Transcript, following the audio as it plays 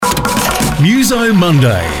Muso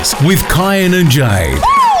Mondays with Kyan and Jade,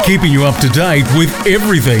 keeping you up to date with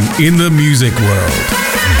everything in the music world.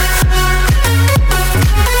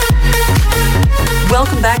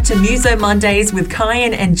 Welcome back to Muso Mondays with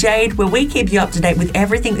Kyan and Jade, where we keep you up to date with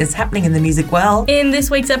everything that's happening in the music world. In this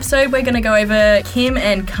week's episode, we're going to go over Kim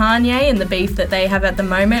and Kanye and the beef that they have at the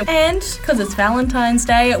moment. And because it's Valentine's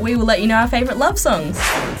Day, we will let you know our favourite love songs.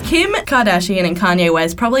 Kim Kardashian and Kanye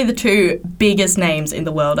West, probably the two biggest names in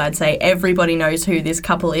the world, I'd say. Everybody knows who this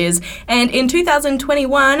couple is. And in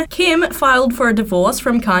 2021, Kim filed for a divorce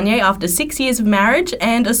from Kanye after 6 years of marriage,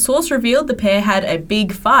 and a source revealed the pair had a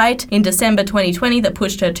big fight in December 2020 that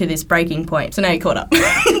pushed her to this breaking point. So now you're caught up.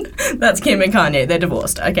 That's Kim and Kanye. They're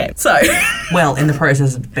divorced. Okay, so... Well, in the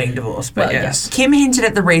process of being divorced, but yes. Yeah. Kim hinted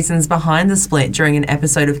at the reasons behind the split during an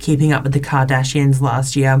episode of Keeping Up with the Kardashians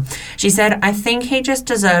last year. She said, "I think he just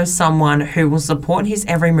deserves someone who will support his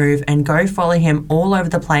every move and go follow him all over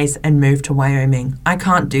the place and move to Wyoming. I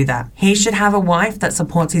can't do that. He should have a wife that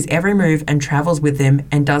supports his every move and travels with him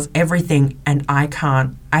and does everything, and I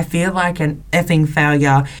can't. I feel like an effing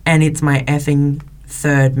failure, and it's my effing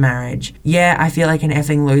third marriage. Yeah, I feel like an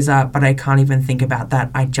effing loser, but I can't even think about that.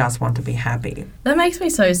 I just want to be happy." That makes me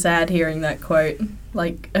so sad hearing that quote.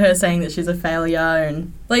 Like, her saying that she's a failure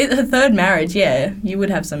and... Like, her third marriage, yeah, you would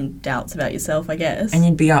have some doubts about yourself, I guess. And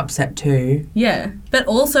you'd be upset too. Yeah. But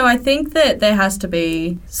also, I think that there has to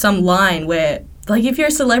be some line where... Like, if you're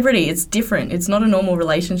a celebrity, it's different. It's not a normal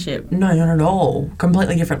relationship. No, not at all.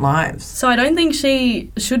 Completely different lives. So I don't think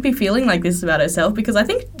she should be feeling like this about herself, because I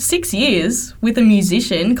think 6 years with a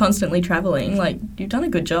musician constantly travelling, like, you've done a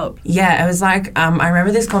good job. Yeah, it was like, I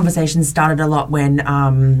remember this conversation started a lot when,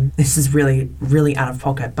 this is really, really out of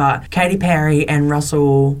pocket, but Katy Perry and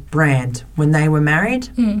Russell Brand, when they were married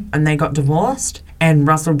and they got divorced, and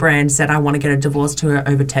Russell Brand said, "I want to get a divorce to her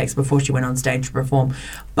over text," before she went on stage to perform.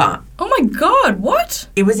 But... Oh my God, what?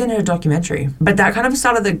 It was in her documentary. But that kind of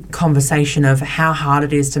started the conversation of how hard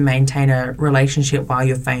it is to maintain a relationship while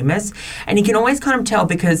you're famous. And you can always kind of tell,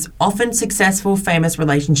 because often successful, famous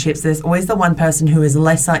relationships, there's always the one person who is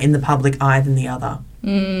lesser in the public eye than the other.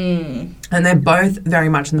 And they're both very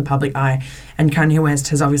much in the public eye. And Kanye West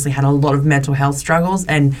has obviously had a lot of mental health struggles,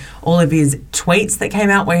 and all of his tweets that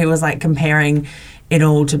came out where he was like comparing it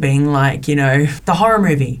all to being like, you know, the horror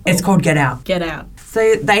movie. It's called Get Out. Get Out.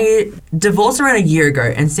 So they divorced around a year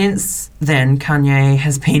ago, and since then Kanye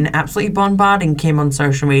has been absolutely bombarding Kim on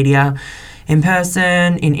social media, in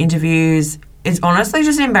person, in interviews. It's honestly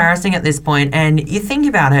just embarrassing at this point, and you think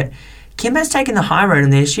about it, Kim has taken the high road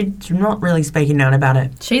in this. She's not really speaking out about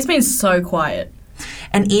it. She's been so quiet.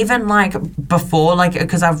 And even, like, before, like,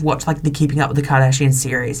 because I've watched, like, the Keeping Up with the Kardashians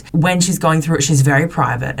series, when she's going through it, she's very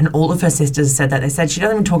private. And all of her sisters said that. They said she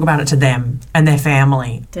doesn't even talk about it to them and their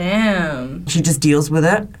family. Damn. She just deals with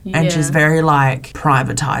it. Yeah. And she's very, like,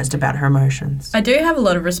 privatized about her emotions. I do have a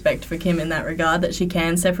lot of respect for Kim in that regard, that she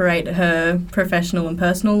can separate her professional and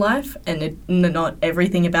personal life, and not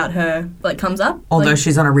everything about her, like, comes up. Although like,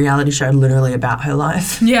 she's on a reality show literally about her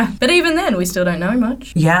life. Yeah. But even then, we still don't know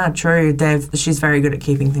much. Yeah, true. She's very good at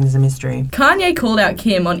keeping things a mystery. Kanye called out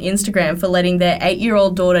Kim on Instagram for letting their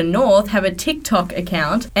 8-year-old daughter North have a TikTok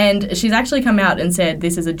account, and she's actually come out and said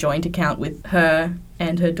this is a joint account with her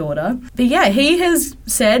and her daughter. But yeah, he has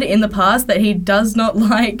said in the past that he does not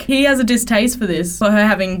like, he has a distaste for this, for her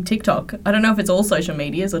having TikTok. I don't know if it's all social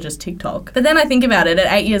medias or just TikTok. But then I think about it,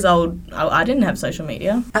 at 8 years old, I didn't have social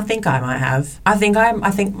media. I think I might have. I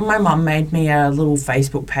think my mum made me a little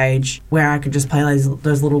Facebook page where I could just play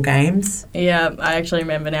those little games. Yeah, I actually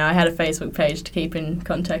remember now. I had a Facebook page to keep in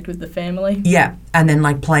contact with the family. Yeah, and then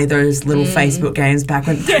like play those little Facebook games back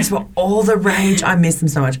when those were all the rage. I miss them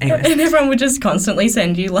so much. Anyway. And everyone would just constantly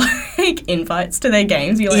send you like invites to their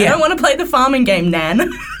games. You're like, yeah. I don't want to play the farming game, Nan.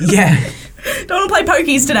 Yeah. Don't want to play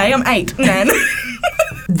pokies today. I'm 8, Nan.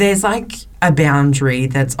 There's like a boundary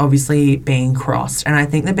that's obviously being crossed. And I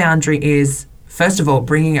think the boundary is, first of all,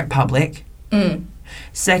 bringing it public.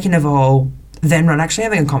 Second of all, then not actually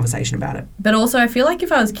having a conversation about it. But also, I feel like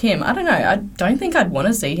if I was Kim, I don't know, I don't think I'd want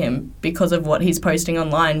to see him because of what he's posting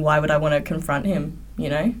online. Why would I want to confront him, you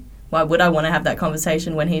know? Why would I want to have that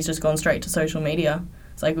conversation when he's just gone straight to social media?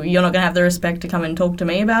 It's like, you're not going to have the respect to come and talk to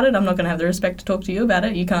me about it. I'm not going to have the respect to talk to you about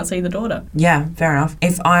it. You can't see the daughter. Yeah, fair enough.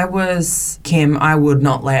 If I was Kim, I would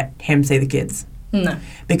not let him see the kids. No.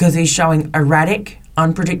 Because he's showing erratic,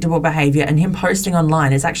 unpredictable behaviour, and him posting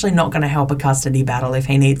online is actually not going to help a custody battle if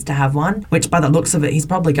he needs to have one, which by the looks of it, he's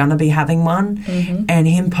probably going to be having one. Mm-hmm. And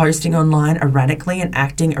him posting online erratically and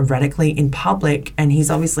acting erratically in public, and he's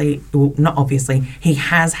obviously, well, not obviously, he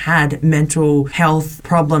has had mental health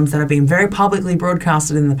problems that have been very publicly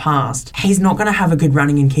broadcasted in the past. He's not going to have a good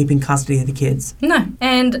running in keeping custody of the kids. No.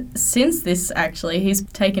 And since this, actually, he's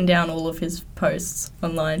taken down all of his posts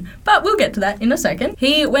online. But we'll get to that in a second.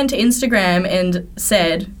 He went to Instagram and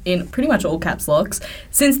said, in pretty much all caps locks,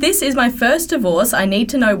 "Since this is my first divorce, I need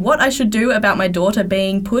to know what I should do about my daughter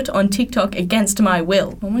being put on TikTok against my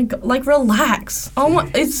will." Oh my God, like, relax. Oh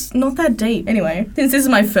my, it's not that deep. Anyway, since this is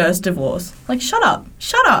my first divorce, like, shut up.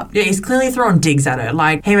 Shut up. Yeah, he's clearly throwing digs at her.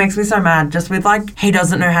 Like, he makes me so mad just with, like, he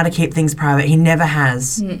doesn't know how to keep things private. He never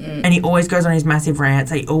has. And he always goes on his massive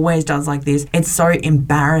rants. He always does like this. It's so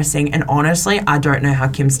embarrassing. And honestly, I don't know how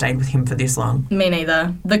Kim stayed with him for this long. Me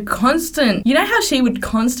neither. The constant, you know how she would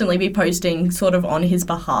constantly be posting sort of on his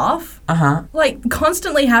behalf? Uh-huh. Like,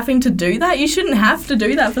 constantly having to do that? You shouldn't have to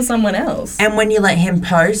do that for someone else. And when you let him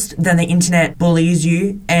post, then the internet bullies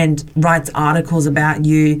you and writes articles about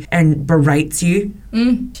you and berates you.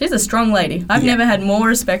 She's a strong lady. I've never had more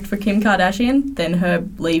respect for Kim Kardashian than her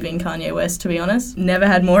leaving Kanye West, to be honest. Never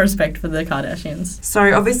had more respect for the Kardashians.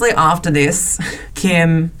 So obviously after this,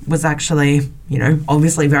 Kim was actually,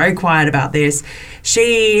 obviously very quiet about this.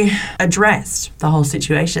 She addressed the whole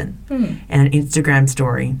situation in an Instagram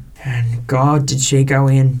story. And God, did she go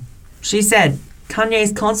in. She said,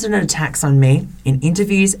 "Kanye's constant attacks on me in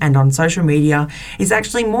interviews and on social media is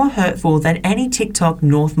actually more hurtful than any TikTok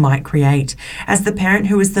North might create. As the parent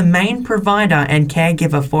who is the main provider and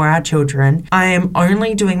caregiver for our children, I am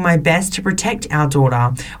only doing my best to protect our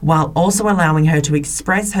daughter while also allowing her to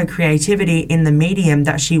express her creativity in the medium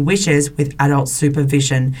that she wishes with adult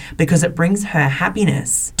supervision because it brings her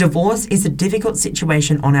happiness. Divorce is a difficult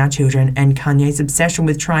situation on our children, and Kanye's obsession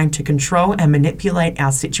with trying to control and manipulate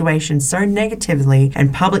our situation so negatively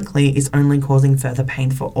and publicly is only causing further pain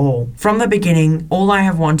for all. From the beginning, all I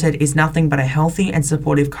have wanted is nothing but a healthy and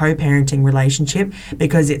supportive co-parenting relationship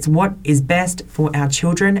because it's what is best for our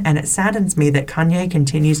children, and it saddens me that Kanye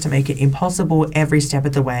continues to make it impossible every step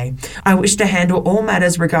of the way. I wish to handle all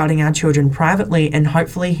matters regarding our children privately, and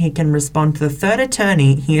hopefully he can respond to the third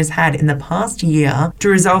attorney he has had in the past year to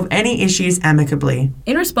resolve any issues amicably."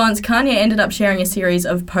 In response, Kanye ended up sharing a series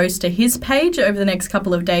of posts to his page over the next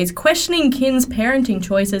couple of days, questioning Kim's parenting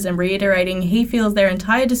choices and reiterating he feels their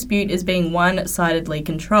entire dispute is being one-sidedly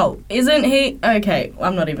controlled. Isn't he? Okay,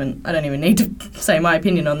 I don't even need to say my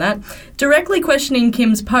opinion on that. Directly questioning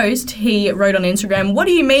Kim's post, he wrote on Instagram, "What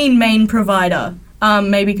do you mean main provider?"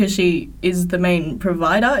 Maybe because she is the main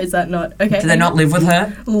provider. Is that not okay? Do they not live with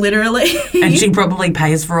her? Literally. And she probably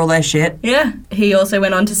pays for all their shit? Yeah. He also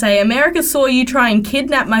went on to say, "America saw you try and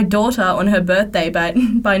kidnap my daughter on her birthday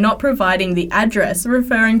by not providing the address,"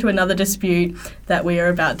 referring to another dispute that we are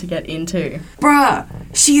about to get into. Bruh,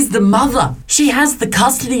 she's the mother. She has the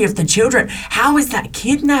custody of the children. How is that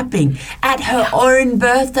kidnapping? At her own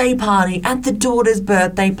birthday party, at the daughter's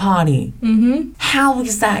birthday party. How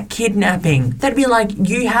is that kidnapping? That'd be like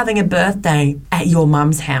you having a birthday at your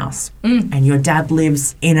mum's house and your dad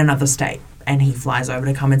lives in another state and he flies over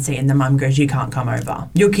to come and see, and the mum goes, "You can't come over.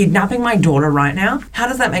 You're kidnapping my daughter right now?" How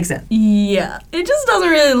does that make sense? Yeah, it just doesn't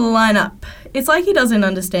really line up. It's like he doesn't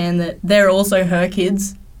understand that they're also her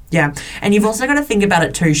kids. Yeah, and you've also got to think about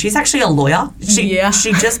it too. She's actually a lawyer. She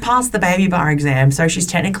just passed the baby bar exam, so she's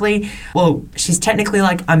technically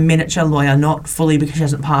like a miniature lawyer, not fully because she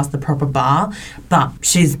hasn't passed the proper bar, but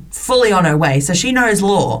she's fully on her way, so she knows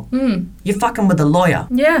law. You're fucking with a lawyer.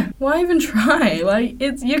 Yeah, why even try? Like,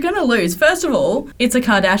 you're gonna lose. First of all, it's a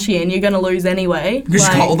Kardashian. You're gonna lose anyway. She's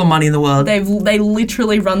got all the money in the world. They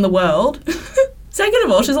literally run the world. Second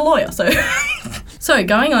of all, she's a lawyer, so... So,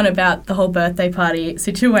 going on about the whole birthday party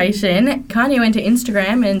situation, Kanye went to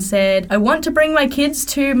Instagram and said, "I want to bring my kids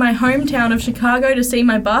to my hometown of Chicago to see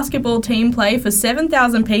my basketball team play for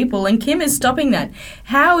 7,000 people, and Kim is stopping that.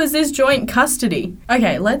 How is this joint custody?"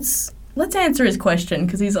 Okay, let's answer his question,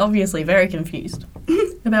 because he's obviously very confused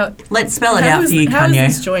about... Let's spell it out for you, Kanye. How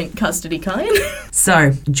is this joint custody, Kanye?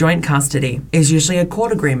 So, joint custody is usually a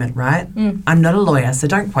court agreement, right? I'm not a lawyer, so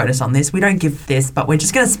don't quote us on this. We don't give this, but we're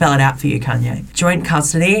just going to spell it out for you, Kanye. Joint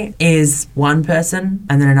custody is one person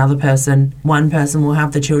and then another person. One person will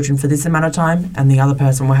have the children for this amount of time and the other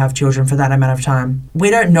person will have children for that amount of time.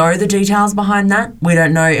 We don't know the details behind that. We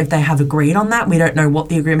don't know if they have agreed on that. We don't know what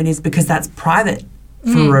the agreement is because that's private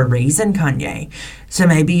for a reason, Kanye. So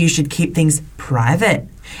maybe you should keep things private.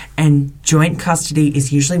 And joint custody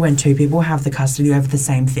is usually when two people have the custody over the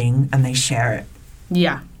same thing and they share it.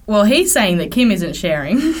 Yeah. Well, he's saying that Kim isn't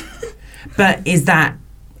sharing. But is that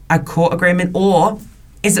a court agreement, or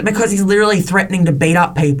is it because he's literally threatening to beat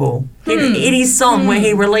up people? In his song where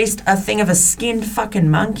he released a thing of a skinned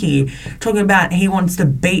fucking monkey talking about he wants to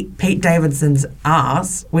beat Pete Davidson's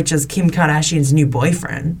ass, which is Kim Kardashian's new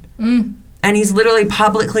boyfriend. And he's literally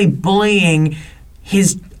publicly bullying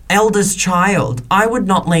his eldest child. I would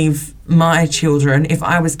not leave my children, if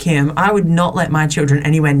I was Kim, I would not let my children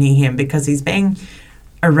anywhere near him because he's being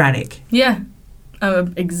erratic. Yeah.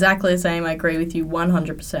 I'm exactly the same. I agree with you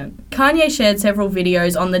 100%. Kanye shared several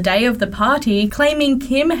videos on the day of the party claiming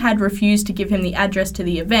Kim had refused to give him the address to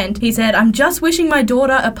the event. He said, "I'm just wishing my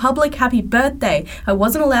daughter a public happy birthday. I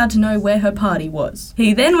wasn't allowed to know where her party was."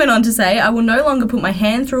 He then went on to say, "I will no longer put my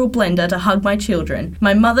hand through a blender to hug my children.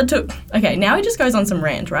 My mother took..." Okay, now he just goes on some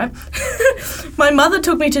rant, right? "My mother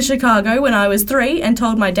took me to Chicago when I was 3 and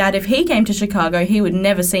told my dad if he came to Chicago, he would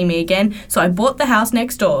never see me again, so I bought the house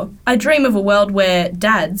next door. I dream of a world where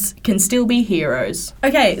dads can still be heroes."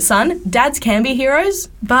 Okay, son, dads can be heroes,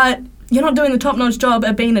 but you're not doing the top-notch job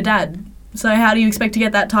at being a dad. So how do you expect to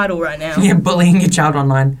get that title right now? You're bullying your child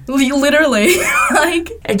online. Literally.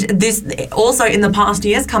 This also in the past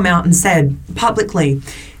he has come out and said publicly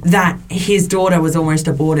that his daughter was almost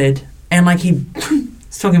aborted. And he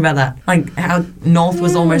was talking about that. How North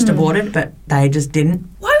was almost aborted, but they just didn't.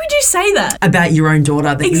 Why would you say that? About your own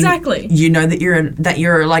daughter. That exactly. You know that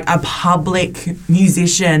you're a public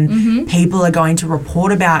musician. People are going to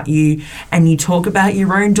report about you, and you talk about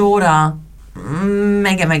your own daughter.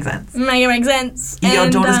 Make it make sense. Make it make sense. Your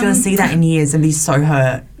daughter's going to see that in years and be so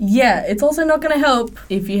hurt. Yeah, it's also not going to help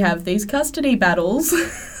if you have these custody battles.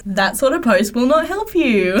 That sort of post will not help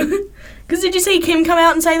you. Because did you see Kim come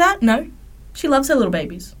out and say that? No. She loves her little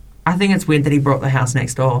babies. I think it's weird that he brought the house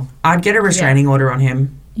next door. I'd get a restraining order on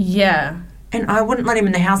him. Yeah. And I wouldn't let him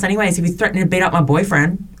in the house anyways if he's threatening to beat up my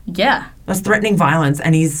boyfriend. Yeah. That's threatening violence,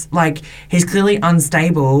 and he's clearly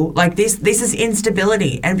unstable. This is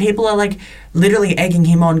instability, and people are literally egging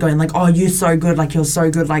him on, going oh, you're so good, you're so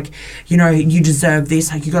good, you deserve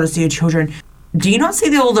this, you got to see your children. Do you not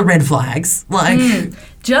see all the red flags?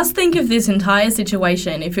 Just think of this entire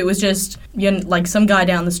situation. If it was just some guy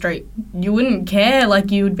down the street, you wouldn't care.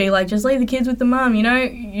 You would be just leave the kids with the mum.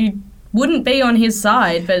 You wouldn't be on his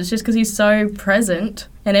side, but it's just because he's so present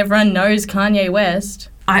and everyone knows Kanye West.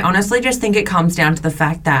 I honestly just think it comes down to the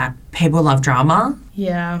fact that people love drama.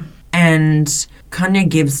 Yeah. And Kanye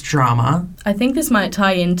gives drama. I think this might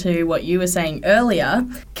tie into what you were saying earlier.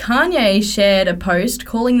 Kanye shared a post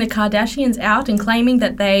calling the Kardashians out and claiming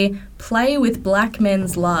that they play with black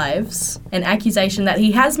men's lives, an accusation that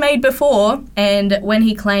he has made before. And when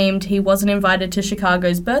he claimed he wasn't invited to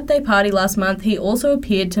Chicago's birthday party last month, he also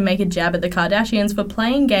appeared to make a jab at the Kardashians for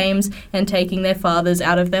playing games and taking their fathers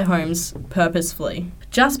out of their homes purposefully.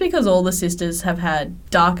 Just because all the sisters have had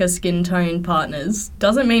darker skin tone partners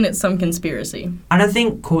doesn't mean it's some conspiracy. I don't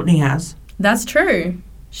think Courtney has. That's true.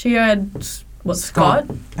 She had, Scott?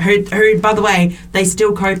 Who, by the way, they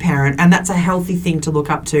still co-parent, and that's a healthy thing to look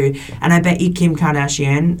up to. And I bet you Kim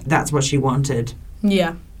Kardashian, that's what she wanted.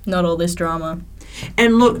 Yeah, not all this drama.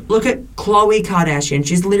 And look at Khloe Kardashian.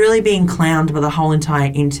 She's literally being clowned by the whole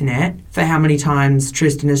entire internet for how many times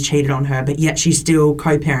Tristan has cheated on her, but yet she still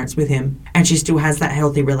co-parents with him, and she still has that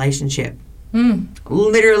healthy relationship.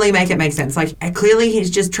 Literally make it make sense. Clearly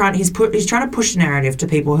he's trying to push narrative to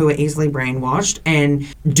people who are easily brainwashed and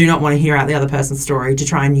do not want to hear out the other person's story, to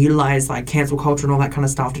try and utilize cancel culture and all that kind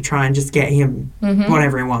of stuff to try and just get him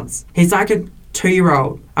whatever he wants. He's like a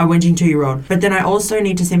 2-year-old, a whinging 2-year-old. But then I also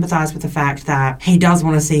need to sympathise with the fact that he does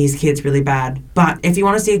want to see his kids really bad. But if you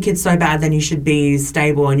want to see your kids so bad, then you should be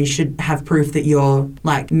stable and you should have proof that you're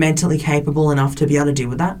mentally capable enough to be able to deal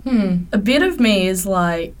with that. A bit of me is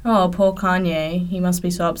oh, poor Kanye, he must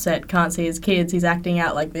be so upset, can't see his kids, he's acting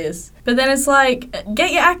out like this. But then it's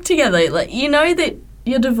get your act together. You know that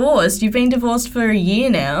you're divorced. You've been divorced for a year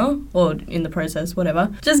now, or in the process, whatever.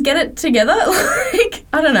 Just get it together.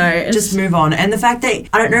 I don't know. Just move on. And the fact that,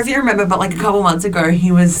 I don't know if you remember, but a couple months ago,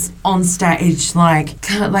 he was on stage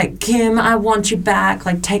Kim, I want you back.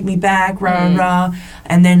 Take me back, rah, rah.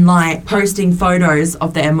 And then posting photos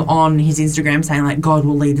of them on his Instagram saying God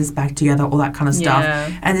will lead us back together, all that kind of stuff.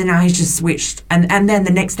 Yeah. And then now he's just switched. And then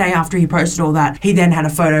the next day after he posted all that, he then had a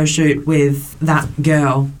photo shoot with that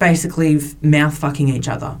girl, basically mouth fucking each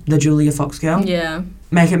other. The Julia Fox girl. Yeah.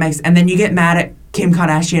 And then you get mad at Kim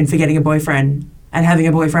Kardashian for getting a boyfriend and having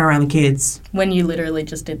a boyfriend around the kids. When you literally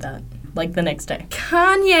just did that. like the next day.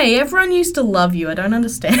 Kanye, everyone used to love you. I don't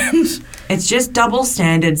understand. It's just double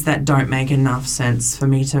standards that don't make enough sense for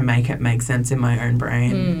me to make it make sense in my own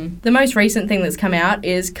brain. The most recent thing that's come out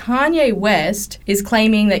is Kanye West is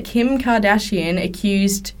claiming that Kim Kardashian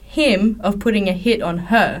accused him of putting a hit on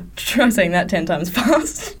her. Try saying that 10 times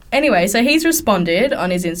fast. Anyway, so he's responded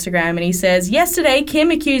on his Instagram and he says, "Yesterday,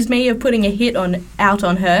 Kim accused me of putting a hit out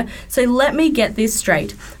on her, so let me get this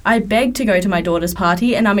straight. I begged to go to my daughter's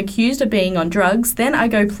party and I'm accused of being on drugs. Then I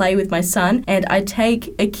go play with my son and I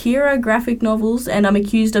take Akira graphic novels and I'm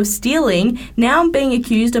accused of stealing. Now I'm being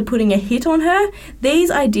accused of putting a hit on her?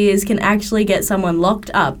 These ideas can actually get someone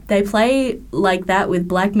locked up. They play like that with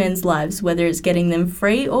black men's lives, whether it's getting them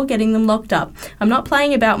free or getting them locked up. I'm not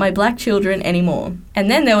playing about my black children anymore." And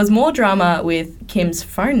then there was more drama with Kim's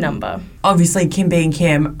phone number. Obviously, Kim being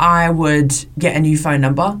Kim, I would get a new phone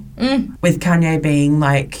number. With Kanye being,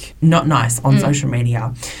 like, not nice on social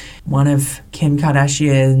media. One of Kim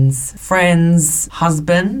Kardashian's friends'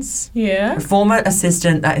 husbands, Yeah. a former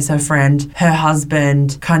assistant that is her friend, her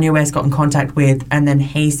husband, Kanye West got in contact with, and then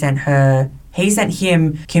he sent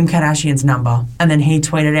him Kim Kardashian's number. And then he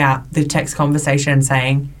tweeted out the text conversation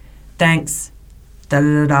saying, "Thanks,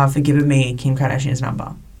 da-da-da-da, for giving me Kim Kardashian's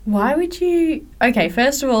number." Why would you... Okay,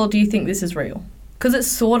 first of all, do you think this is real? Because it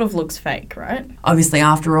sort of looks fake, right? Obviously,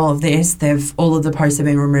 after all of this, all of the posts have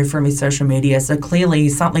been removed from his social media, so clearly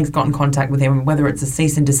something's got in contact with him, whether it's a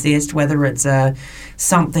cease and desist, whether it's a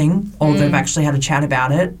something, or they've actually had a chat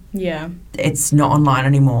about it. Yeah. It's not online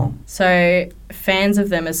anymore. So fans of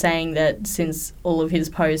them are saying that since all of his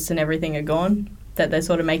posts and everything are gone, that they're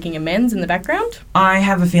sort of making amends in the background? I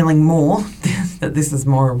have a feeling more that this is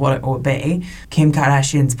more of what it would be. Kim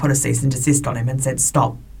Kardashian's put a cease and desist on him and said,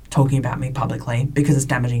 "Stop talking about me publicly because it's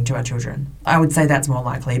damaging to our children." I would say that's more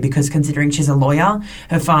likely because considering she's a lawyer,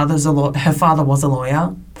 her father was a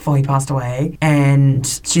lawyer before he passed away,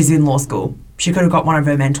 and she's in law school. She could have got one of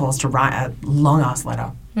her mentors to write a long-ass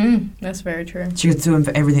letter. That's very true. She could sue him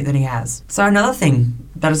for everything that he has. So another thing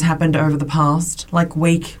that has happened over the past,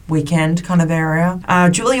 weekend kind of area,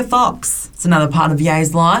 Julia Fox. It's another part of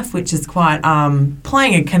Ye's life, which is quite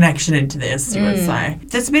playing a connection into this, you would say.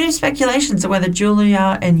 There's been speculation as to whether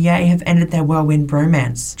Julia and Ye have ended their whirlwind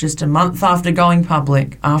bromance just a month after going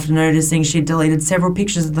public, after noticing she deleted several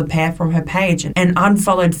pictures of the pair from her page and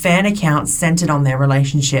unfollowed fan accounts centered on their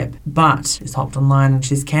relationship. But she's hopped online and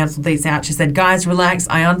she's cancelled these out. She said, "Guys, relax.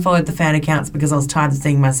 I unfollowed the fan accounts because I was tired of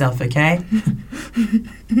seeing myself, okay?"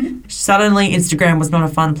 Suddenly, Instagram was not a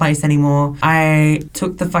fun place anymore. I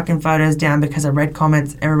took the fucking photos down because I read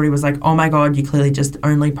comments. Everybody was like, "Oh my God, you clearly just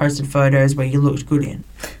only posted photos where you looked good in."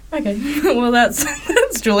 Okay, well that's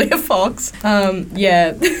Julia Fox. She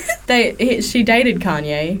dated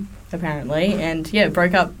Kanye apparently, and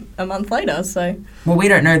broke up a month later. So well, we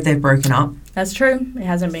don't know if they've broken up. That's true. It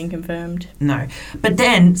hasn't been confirmed. No. But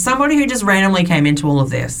then, somebody who just randomly came into all of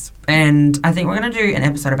this, and I think we're going to do an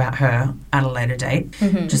episode about her at a later date,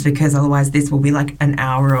 just because otherwise this will be like an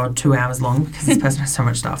hour or 2 hours long, because this person has so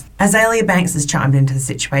much stuff. Azalea Banks has chimed into the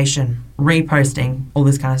situation, reposting all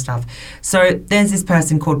this kind of stuff. So there's this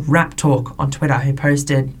person called Rap Talk on Twitter who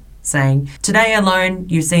posted saying, "Today alone,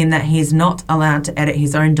 you've seen that he's not allowed to edit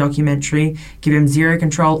his own documentary, give him zero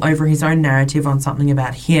control over his own narrative on something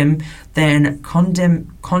about him, then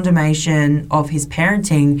condemnation of his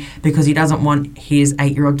parenting because he doesn't want his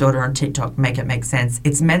 8-year-old daughter on TikTok. Make it make sense.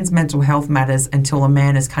 It's men's mental health matters until a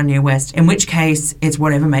man is Kanye West, in which case it's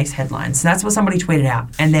whatever makes headlines." So that's what somebody tweeted out.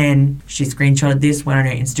 And then she screenshotted this, went on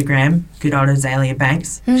her Instagram, good old Azalea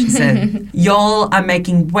Banks. She said, "Y'all are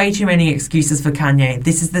making way too many excuses for Kanye.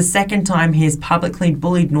 This is the second time he has publicly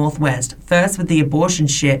bullied North West, first with the abortion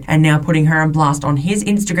shit and now putting her on blast on his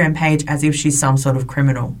Instagram page as if she's some sort of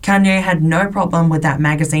criminal. Kanye had no problem with that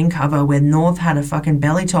magazine cover where North had a fucking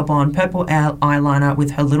belly top on, purple eyeliner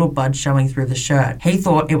with her little bud showing through the shirt. He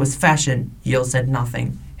thought it was fashion. Y'all said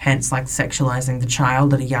nothing." Hence, sexualizing the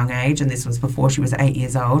child at a young age, and this was before she was 8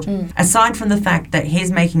 years old. Aside from the fact that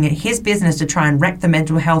he's making it his business to try and wreck the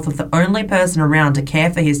mental health of the only person around to care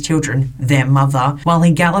for his children, their mother, while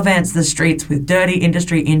he gallivants the streets with dirty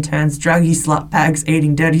industry interns, druggy slut bags,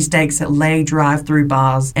 eating dirty steaks at lay drive-through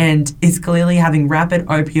bars, and is clearly having rapid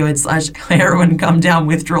opioid/heroin come-down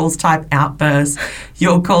withdrawals type outbursts,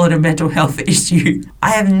 you'll call it a mental health issue.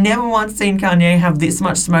 I have never once seen Kanye have this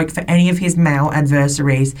much smoke for any of his male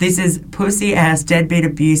adversaries. This is pussy-ass, deadbeat,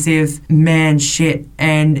 abusive man shit.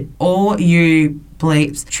 And all you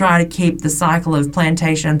bleeps try to keep the cycle of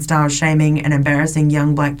plantation-style shaming and embarrassing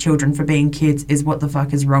young black children for being kids is what the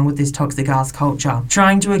fuck is wrong with this toxic-ass culture.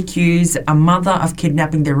 Trying to accuse a mother of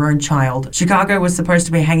kidnapping their own child. Chicago was supposed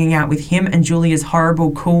to be hanging out with him and Julia's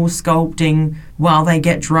horrible, cool sculpting while they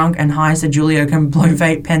get drunk and high so Julia can blow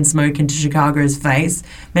vape pen smoke into Chicago's face.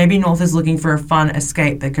 Maybe North is looking for a fun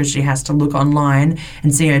escape because she has to look online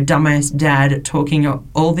and see her dumbass dad talking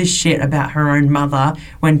all this shit about her own mother.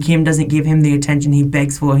 When Kim doesn't give him the attention he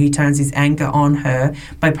begs for, he turns his anger on her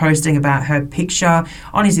by posting about her picture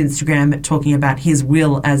on his Instagram, talking about his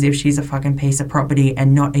will as if she's a fucking piece of property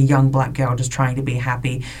and not a young black girl just trying to be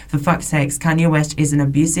happy. For fuck's sakes, Kanye West is an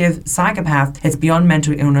abusive psychopath. It's beyond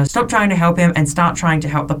mental illness. Stop trying to help him and start trying to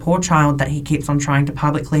help the poor child that he keeps on trying to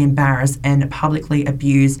publicly embarrass and publicly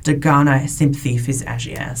abuse to garner sympathy for his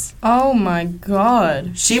ashy ass. Oh my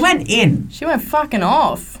god. She went in. She went fucking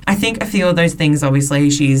off. I think a few of those things, obviously,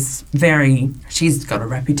 she's got a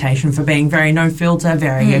reputation for being very no filter,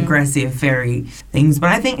 very aggressive, very things.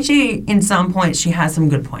 But I think in some points, she has some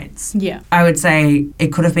good points. Yeah. I would say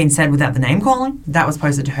it could have been said without the name calling. That was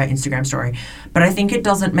posted to her Instagram story. But I think it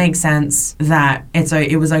doesn't make sense that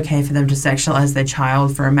it was okay for them to sexualize their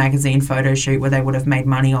child for a magazine photo shoot where they would have made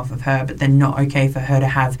money off of her, but then not okay for her to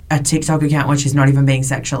have a TikTok account where she's not even being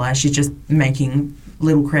sexualized. She's just making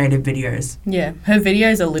little creative videos. Yeah. Her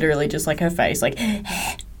videos are literally just like her face, like...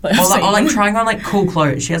 or like trying on like cool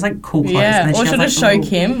clothes. She has like cool clothes. Yeah, and then or she'll just show little...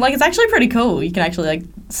 Kim. Like, it's actually pretty cool. You can actually like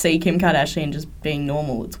see Kim Kardashian just being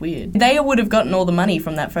normal. It's weird. They would have gotten all the money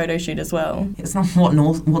from that photo shoot as well. It's not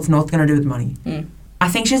what's North going to do with money. I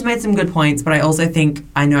think she's made some good points, but I also think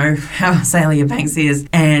I know how Azealia Banks is,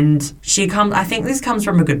 and I think this comes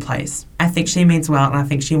from a good place. I think she means well, and I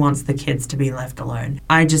think she wants the kids to be left alone.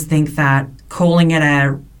 I just think that calling it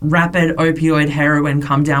a rapid opioid heroin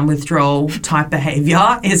come down withdrawal type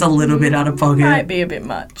behaviour is a little bit out of pocket. Might be a bit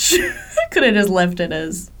much. Could have just left it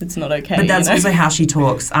as it's not okay. But that's also how she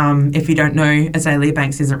talks. If you don't know, Azealia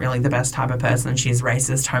Banks isn't really the best type of person. She's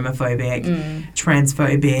racist, homophobic,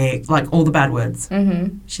 transphobic, like all the bad words.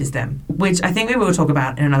 Mm-hmm. She's them. Which I think we will talk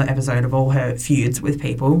about in another episode of all her feuds with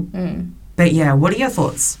people. But yeah, what are your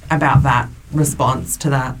thoughts about that response to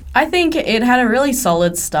that? I think it had a really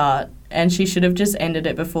solid start, and she should have just ended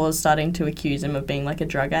it before starting to accuse him of being like a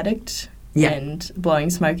drug addict. Yeah. And blowing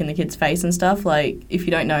smoke in the kid's face and stuff. Like, if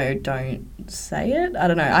you don't know, don't say it. I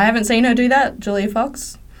don't know. I haven't seen her do that, Julia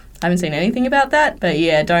Fox. I haven't seen anything about that. But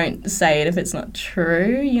yeah, don't say it if it's not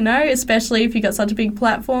true, you know, especially if you got such a big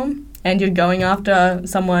platform and you're going after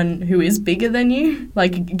someone who is bigger than you.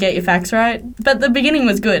 Like, get your facts right. But the beginning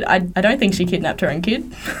was good. I don't think she kidnapped her own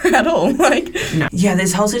kid at all. Like, no. Yeah,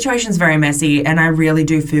 this whole situation's very messy, and I really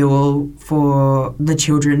do feel for the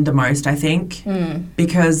children the most, I think,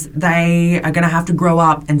 because they are going to have to grow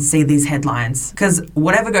up and see these headlines. Because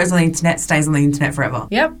whatever goes on the internet stays on the internet forever.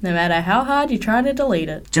 Yep, no matter how hard you try to delete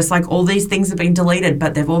it. Just like all these things have been deleted,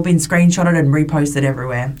 but they've all been screenshotted and reposted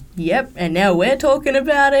everywhere. Yep, and now we're talking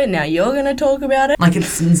about it. Now you're going to talk about it. Like,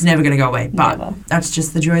 it's never going to go away. But never. That's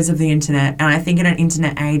just the joys of the internet. And I think in an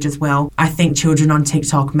internet age as well, I think children on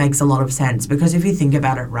TikTok makes a lot of sense. Because if you think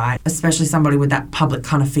about it, right, especially somebody with that public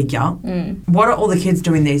kind of figure, what are all the kids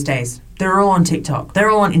doing these days? They're all on TikTok. They're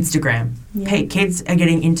all on Instagram. Yeah. Kids are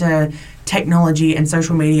getting into technology and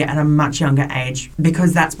social media at a much younger age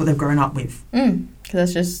because that's what they've grown up with. Because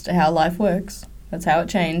that's just how life works. That's how it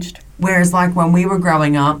changed. Whereas, like, when we were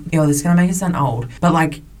growing up, this is going to make us sound old, but,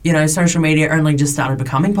 like, you know, social media only just started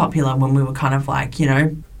becoming popular when we were kind of, like, you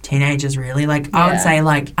know, teenagers, really. Like, I would say,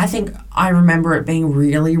 like, I think I remember it being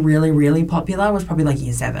really, really, really popular was probably, like,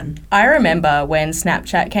 year 7. I remember when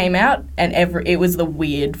Snapchat came out and it was the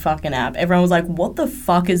weird fucking app. Everyone was like, what the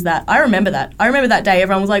fuck is that? I remember that. I remember that day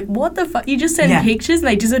everyone was like, what the fuck? You just send pictures and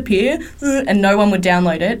they disappear and no one would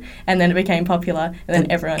download it. And then it became popular and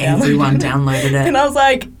then everyone downloaded it. And I was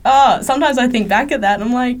like, sometimes I think back at that and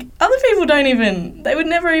I'm like, other people they would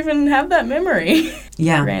never even have that memory.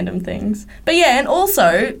 Yeah. Random things. But yeah, and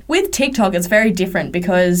also with TikTok, it's very different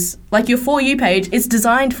because like your For You page, it's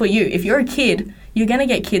designed for you. If you're a kid, you're going to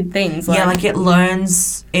get kid things. Like, yeah, like it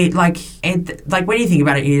learns, like when you think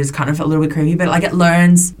about it, it is kind of a little bit creepy, but like it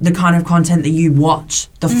learns the kind of content that you watch,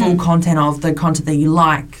 the full content of the content that you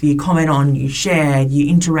like, you comment on, you share, you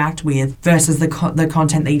interact with, versus the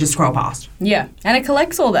content that you just scroll past. Yeah, and it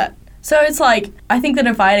collects all that. So it's like, I think that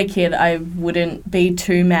if I had a kid, I wouldn't be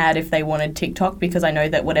too mad if they wanted TikTok because I know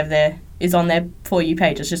that whatever is on their For You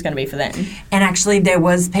page is just going to be for them. And actually, there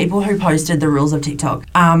was people who posted the rules of TikTok.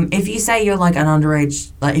 If you say you're like an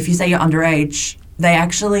underage, like if you say you're underage, they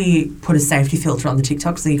actually put a safety filter on the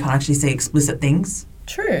TikTok so you can't actually see explicit things.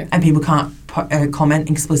 True. And people can't comment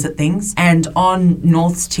explicit things. And on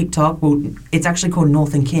North's TikTok, well, it's actually called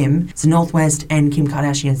North and Kim. So North West and Kim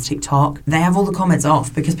Kardashian's TikTok, they have all the comments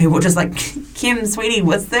off because people are just like, Kim, sweetie,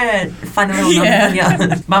 what's the funny little number on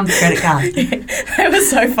your mum's credit card? It was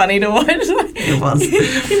so funny to watch. It was.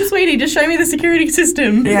 Kim, sweetie, just show me the security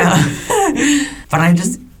system. Yeah. But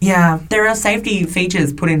there are safety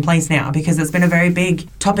features put in place now because it's been a very big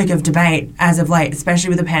topic of debate as of late, especially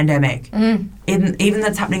with the pandemic. Even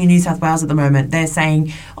that's happening in New South Wales at the moment. They're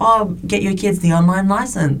saying, get your kids the online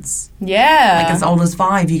license. Yeah. Like as old as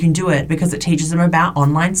 5, you can do it because it teaches them about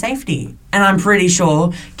online safety. And I'm pretty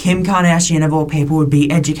sure Kim Kardashian, of all people, would be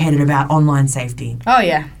educated about online safety. Oh,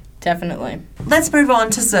 yeah. Definitely. Let's move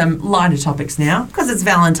on to some lighter topics now, because it's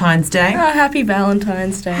Valentine's Day. Oh, happy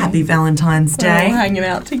Valentine's Day. Happy Valentine's Day. We're all hanging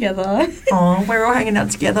out together. Oh, we're all hanging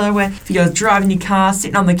out together. If you're driving your car,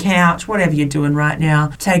 sitting on the couch, whatever you're doing right now,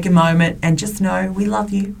 take a moment and just know we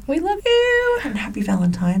love you. We love you. And happy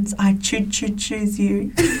Valentine's. I choose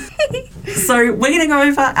you. So we're going to go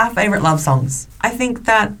over our favourite love songs. I think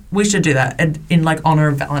that we should do that in honour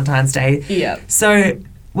of Valentine's Day. Yeah. So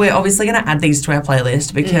we're obviously going to add these to our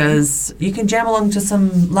playlist because you can jam along to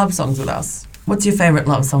some love songs with us. What's your favourite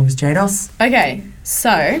love songs, Jados? Okay,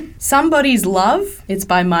 so Somebody's Love. It's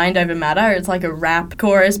by Mind Over Matter. It's like a rap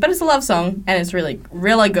chorus, but it's a love song, and it's really,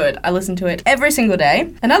 really good. I listen to it every single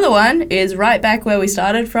day. Another one is Right Back Where We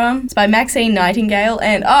Started From. It's by Maxine Nightingale,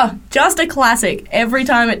 and just a classic. Every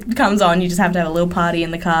time it comes on, you just have to have a little party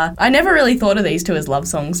in the car. I never really thought of these two as love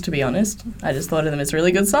songs, to be honest. I just thought of them as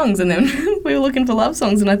really good songs, and then we were looking for love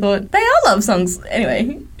songs, and I thought, they are love songs.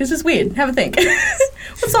 Anyway, it's just weird. Have a think.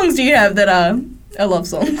 What songs do you have that are love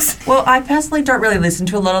songs? Well, I personally don't really listen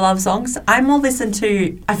to a lot of love songs. I feel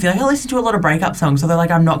like I listen to a lot of breakup songs, although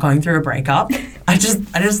I'm not going through a breakup. I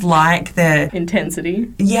just like the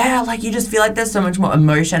intensity. Yeah, you just feel like there's so much more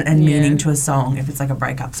emotion and meaning to a song if it's a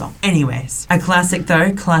breakup song. Anyways, a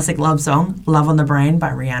classic love song, Love on the Brain by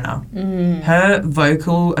Rihanna. Her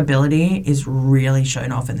vocal ability is really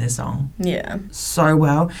shown off in this song. Yeah. So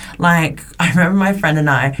well. I remember my friend and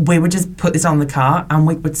I, we would just put this on the car and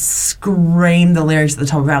we would scream the lyrics at the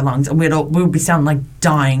top of our lungs and we would be sounding like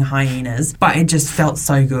dying hyenas, but it just felt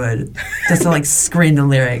so good just to scream the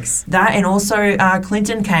lyrics. That, and also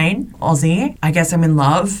Clinton Kane, Aussie, I Guess I'm in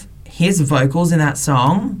Love. His vocals in that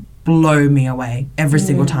song blow me away every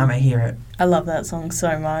single time I hear it. I love that song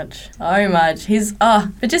so much. So much.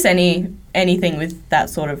 But just anything with that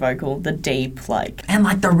sort of vocal, the deep,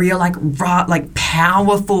 and the real, raw,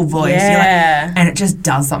 powerful voice. Yeah. And it just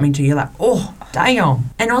does something to you, oh, damn.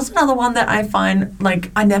 And also another one that I find,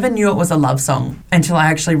 I never knew it was a love song until I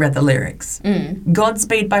actually read the lyrics.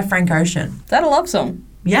 Godspeed by Frank Ocean. Is that a love song?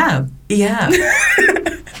 Yeah.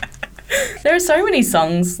 There are so many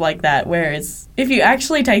songs like that where if you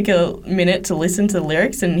actually take a minute to listen to the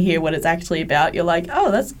lyrics and hear what it's actually about, you're like,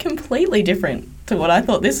 oh, that's completely different to what I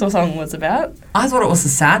thought this song was about. I thought it was a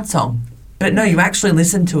sad song. But no, you actually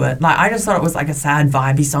listen to it. I just thought it was a sad,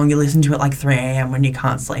 vibey song. You listen to it 3 a.m. when you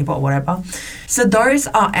can't sleep or whatever. So those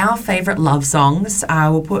are our favourite love songs.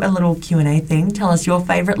 We'll put a little Q&A thing. Tell us your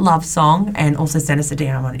favourite love song and also send us a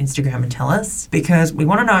DM on Instagram and tell us, because we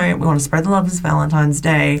want to know. We want to spread the love this Valentine's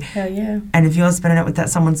Day. Hell yeah. And if you're spending it with that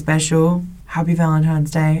someone special, happy Valentine's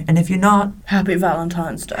Day. And if you're not, happy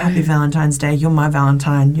Valentine's Day. Happy Valentine's Day. You're my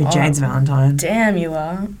Valentine. You're Jade's Valentine. Damn, you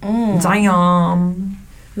are. Damn.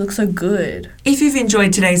 You look so good. If you've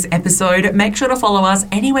enjoyed today's episode, make sure to follow us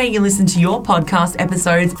anywhere you listen to your podcast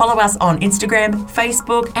episodes. Follow us on Instagram,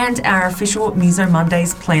 Facebook, and our official Muso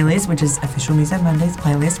Mondays playlist, which is official Muso Mondays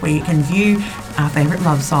playlist, where you can view our favourite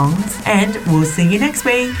love songs. And we'll see you next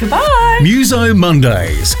week. Goodbye. Muso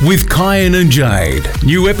Mondays with Kyan and Jade.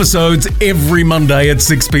 New episodes every Monday at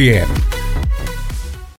 6 p.m.